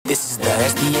This is the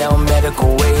STL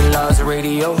Medical Weight Loss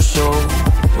radio show.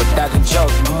 Without the joke,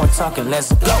 no more talking,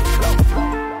 let's go.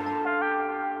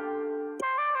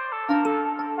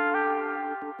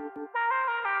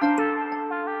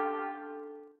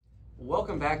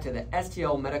 Welcome back to the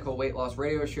STL Medical Weight Loss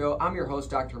radio show. I'm your host,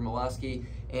 Dr. Moleski,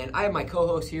 and I have my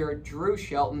co-host here, Drew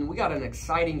Shelton. We got an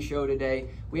exciting show today.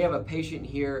 We have a patient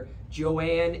here,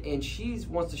 Joanne, and she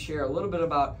wants to share a little bit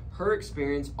about her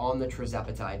experience on the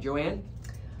tirzepatide. Joanne?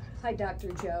 Hi, Dr.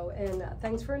 Joe, and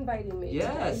thanks for inviting me.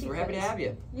 Yes, we're happy to have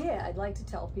you. Yeah, I'd like to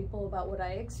tell people about what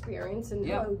I experienced, and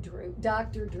hello, Drew,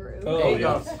 Dr. Drew. Oh,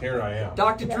 yes, here I am.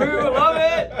 Dr. Drew, I love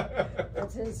it!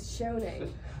 That's his show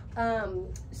name.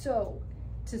 So,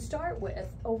 to start with,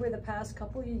 over the past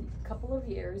couple of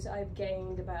years, I've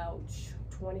gained about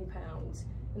 20 pounds,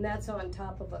 and that's on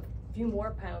top of a few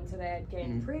more pounds that I had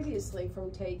gained previously from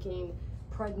taking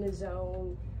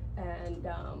prednisone and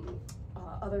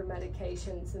other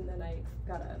medications, and then I've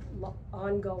got an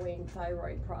ongoing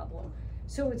thyroid problem.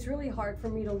 So it's really hard for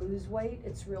me to lose weight.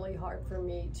 It's really hard for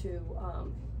me to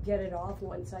get it off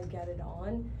once I get it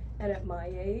on. And at my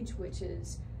age, which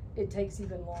is, it takes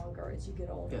even longer as you get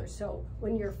older. Yeah. So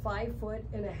when you're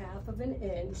 5.5 of an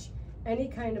inch, any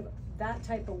kind of that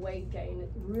type of weight gain,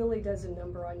 it really does a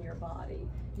number on your body,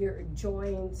 your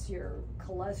joints, your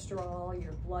cholesterol,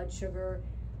 your blood sugar.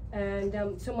 And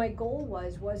so my goal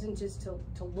wasn't just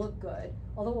to look good,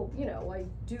 although, you know, I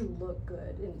do look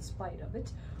good in spite of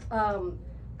it.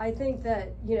 I think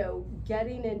that, you know,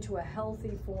 getting into a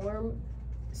healthy form,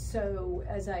 so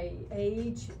as I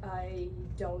age, I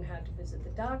don't have to visit the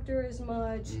doctor as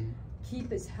much,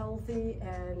 keep as healthy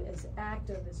and as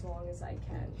active as long as I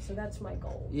can. So that's my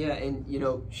goal. Yeah, and, you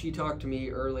know, she talked to me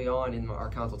early on in our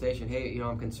consultation, hey, you know,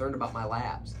 I'm concerned about my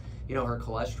labs. You know, her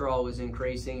cholesterol was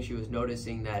increasing. She was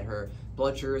noticing that her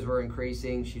blood sugars were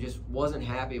increasing. She just wasn't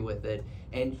happy with it.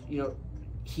 And, you know,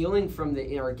 healing from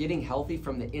the, or getting healthy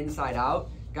from the inside out,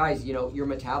 guys, you know, your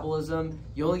metabolism,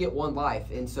 you only get one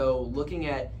life. And so looking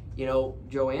at, you know,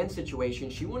 Joanne's situation,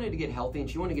 she wanted to get healthy, and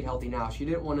she wanted to get healthy now. She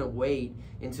didn't want to wait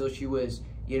until she was,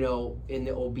 you know, in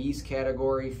the obese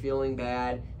category, feeling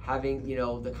bad, having, you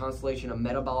know, the constellation of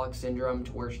metabolic syndrome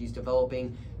to where she's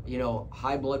developing, you know,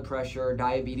 high blood pressure,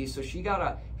 diabetes. So she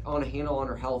got on a handle on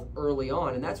her health early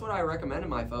on, and that's what I recommend to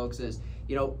my folks is,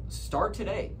 you know, start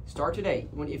today. Start today.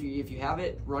 If you have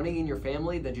it running in your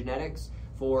family, the genetics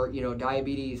for, you know,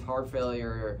 diabetes, heart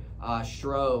failure,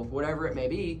 stroke, whatever it may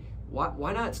be,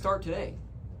 why not start today?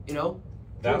 You know.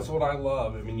 That's what I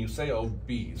love. I mean, you say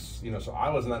obese, you know, so I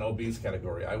was in that obese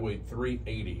category. I weighed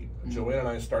 380. Joanne and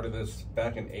I started this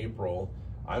back in April.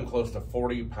 I'm close to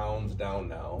 40 pounds down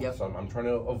now, so I'm trying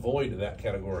to avoid that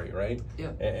category, right? Yeah.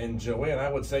 And Joanne,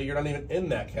 I would say you're not even in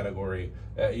that category,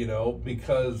 you know,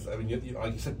 because I mean, you,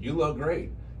 like you said, you look great,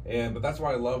 but that's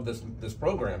why I love this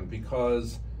program,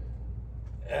 because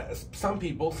some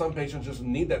patients just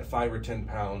need that 5 or 10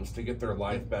 pounds to get their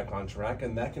life back on track,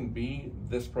 and that can be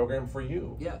this program for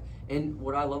you. Yeah, and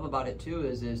what I love about it too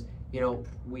is you know,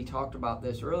 we talked about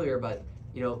this earlier, but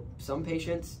you know, some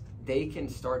patients, they can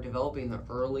start developing the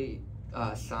early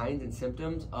signs and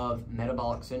symptoms of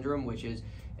metabolic syndrome, which is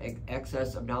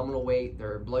excess abdominal weight.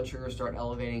 Their blood sugars start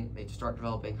elevating. They start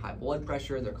developing high blood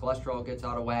pressure. Their cholesterol gets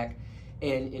out of whack.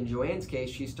 And in Joanne's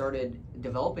case, she started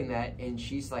developing that, and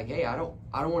she's like, hey, I don't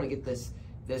want to get this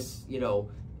you know,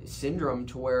 syndrome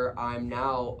to where I'm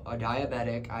now a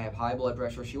diabetic. I have high blood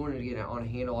pressure. She wanted to get on a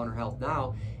handle on her health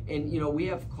now. And you know, we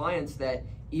have clients that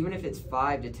even if it's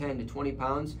 5 to 10 to 20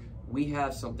 pounds, we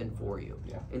have something for you.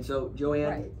 Yeah. And so,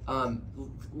 Joanne,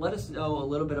 let us know a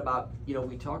little bit about, you know,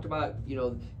 we talked about, you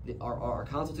know, our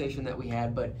consultation that we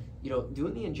had, but, you know,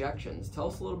 doing the injections. Tell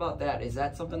us a little about that. Is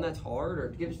that something that's hard, or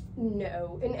give us...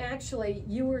 No, and actually,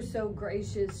 you were so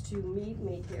gracious to meet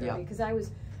me here because I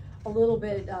was a little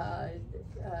bit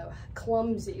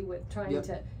clumsy with trying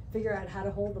to figure out how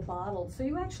to hold the bottle. So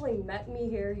you actually met me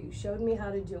here, you showed me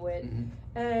how to do it,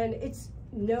 and it's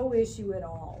no issue at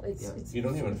all. It's you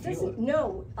don't even feel it.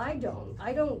 No, I don't.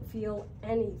 I don't feel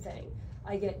anything.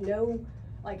 I get no,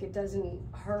 like, it doesn't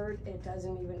hurt. It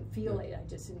doesn't even feel it. I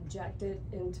just inject it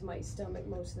into my stomach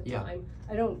most of the time.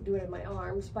 I don't do it in my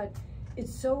arms, but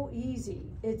it's so easy.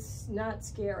 It's not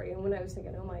scary. And when I was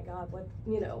thinking, oh my God, what,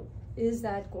 you know, is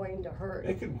that going to hurt?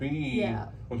 It could be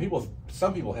when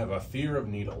some people have a fear of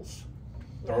needles.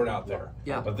 Throw it out there.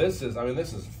 Yeah. But this is, I mean,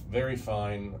 this is very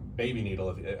fine baby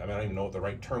needle. I mean, I don't even know what the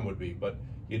right term would be, but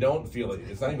you don't feel it.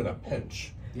 It's not even a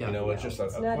pinch. Yeah. You know, it's just a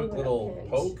quick little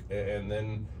poke, and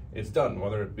then it's done.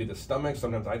 Whether it be the stomach,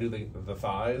 sometimes I do the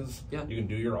thighs. Yeah. You can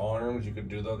do your arms. You could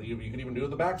do you can even do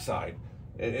the backside.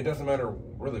 it doesn't matter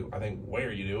really, I think,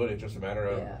 where you do it. It's just a matter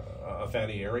of a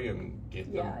fatty area and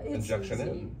get the injection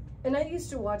in. And I used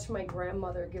to watch my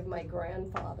grandmother give my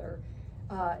grandfather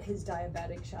his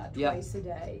diabetic shot twice a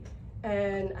day.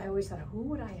 And I always thought, who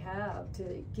would I have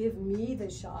to give me the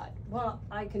shot? Well,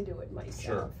 I can do it myself.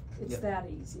 Sure. It's that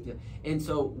easy. Yeah. And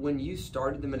so when you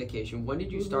started the medication, when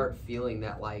did you start feeling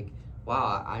that, like,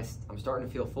 wow, I'm starting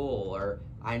to feel full, or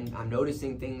I'm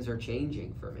noticing things are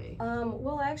changing for me?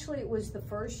 Well, actually, it was the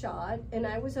first shot, and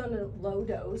I was on a low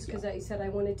dose because I said I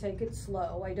want to take it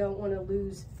slow. I don't want to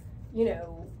lose, you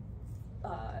know,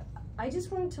 I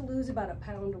just wanted to lose about 1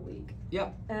 pound a week.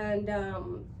 Yeah. And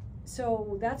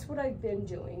so that's what I've been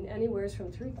doing, anywhere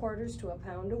from 3/4 to 1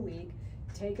 pound a week.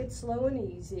 Take it slow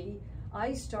and easy.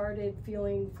 I started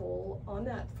feeling full on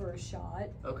that first shot.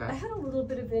 Okay. I had a little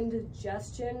bit of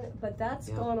indigestion, but that's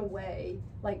gone away,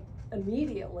 like,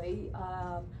 immediately.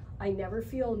 I never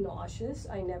feel nauseous.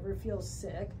 I never feel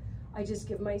sick. I just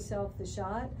give myself the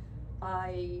shot.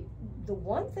 The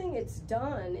one thing it's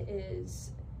done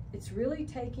is it's really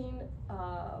taking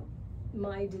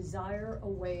my desire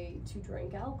away to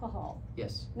drink alcohol.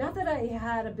 Yes. Not that I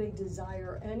had a big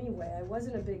desire anyway. I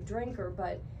wasn't a big drinker,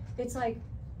 but it's like,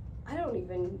 I don't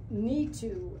even need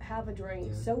to have a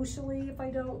drink socially if I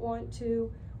don't want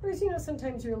to. Whereas, you know,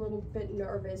 sometimes you're a little bit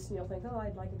nervous and you'll think, oh,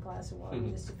 I'd like a glass of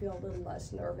wine just to feel a little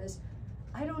less nervous.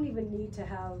 I don't even need to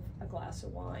have a glass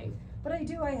of wine. But I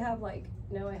do, I have, like,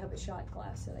 now I have a shot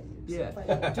glass that I use. Yeah. If I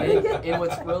don't drink it. And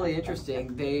what's really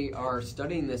interesting, they are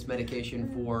studying this medication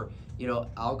for, you know,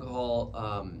 alcohol,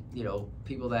 you know,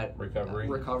 people that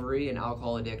recovery and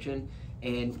alcohol addiction.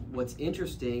 And what's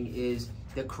interesting is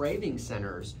the craving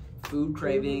centers, food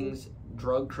cravings,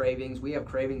 drug cravings. We have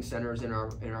craving centers in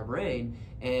our brain,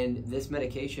 and this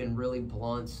medication really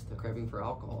blunts the craving for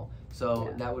alcohol.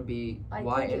 So that would be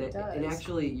why. And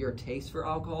actually, your taste for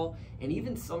alcohol, and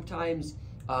even sometimes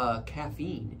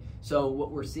caffeine. So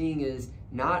what we're seeing is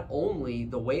not only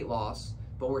the weight loss,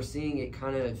 but we're seeing it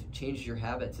kind of change your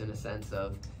habits in a sense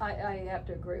of. I have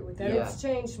to agree with that. It's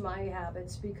changed my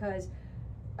habits because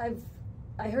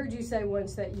I heard you say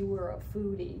once that you were a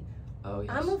foodie. Oh,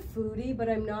 yes. I'm a foodie, but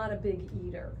I'm not a big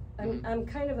eater. I'm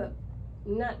kind of a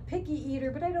not picky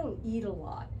eater, but I don't eat a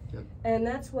lot. Yep. And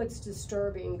that's what's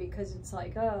disturbing because it's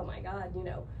like, oh my God, you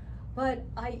know. But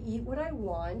I eat what I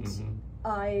want.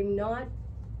 I'm not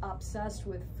obsessed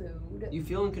with food. You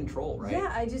feel in control, right?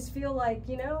 Yeah, I just feel like,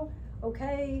 you know,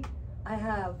 okay, I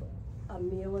have a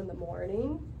meal in the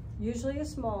morning, usually a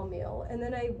small meal, and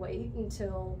then I wait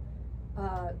until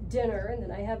dinner, and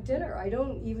then I have dinner. I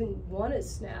don't even want a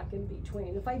snack in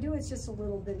between. If I do, it's just a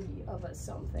little bit of a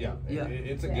something. Yeah,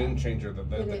 it's a game changer.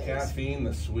 The caffeine,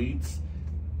 the sweets.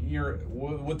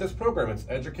 With this program, it's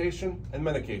education and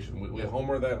medication. We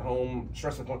homer that home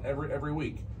stress point every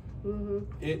week.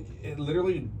 It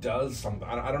literally does something.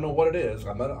 I don't know what it is.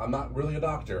 I'm not really a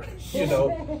doctor, you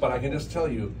know, but I can just tell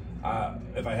you,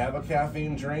 if I have a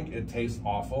caffeine drink, it tastes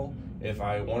awful. If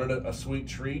I wanted a sweet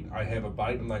treat, I have a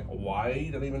bite, and I'm like, why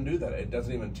did I even do that? It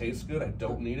doesn't even taste good. I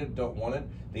don't need it, don't want it.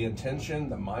 The intention,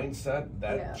 the mindset,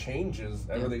 that changes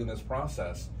everything in this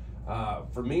process.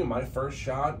 For me, my first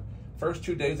shot, first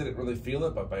 2 days I didn't really feel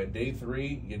it, but by day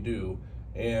 3, you do.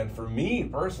 And for me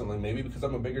personally, maybe because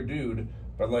I'm a bigger dude,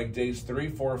 but like days 3,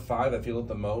 4, 5, I feel it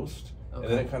the most. And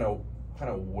then it kind of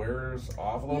wears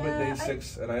off a little bit, day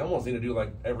 6, and I almost need to do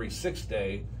like every 6th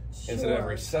day instead of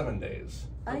every 7 days.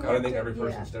 But I think every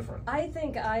person's different. I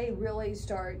think I really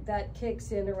that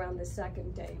kicks in around the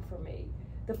 2nd day for me.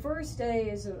 The first day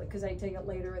is because I take it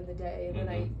later in the day, and then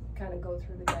I kind of go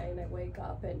through the day and I wake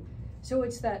up. And so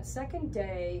it's that 2nd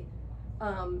day,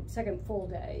 2nd full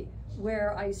day,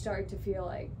 where I start to feel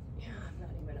like, I'm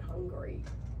not even hungry.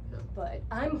 But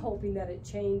I'm hoping that it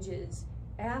changes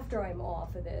after I'm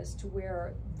off of this to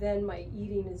where then my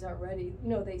eating is already, you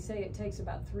know, they say it takes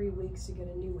about 3 weeks to get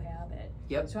a new habit.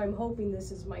 So I'm hoping this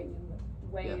is my new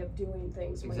way of doing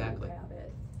things, my new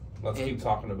habit. Let's keep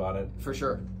talking about it. For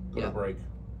sure. Go to break.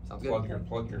 Sounds good.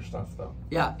 Plug your stuff though.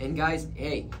 Yeah, and guys,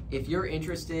 hey, if you're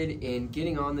interested in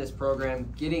getting on this program,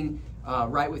 getting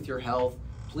right with your health,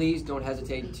 please don't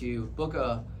hesitate to book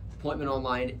a appointment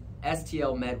online,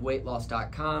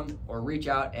 stlmedweightloss.com, or reach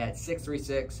out at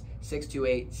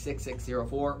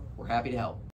 636-628-6604. We're happy to help.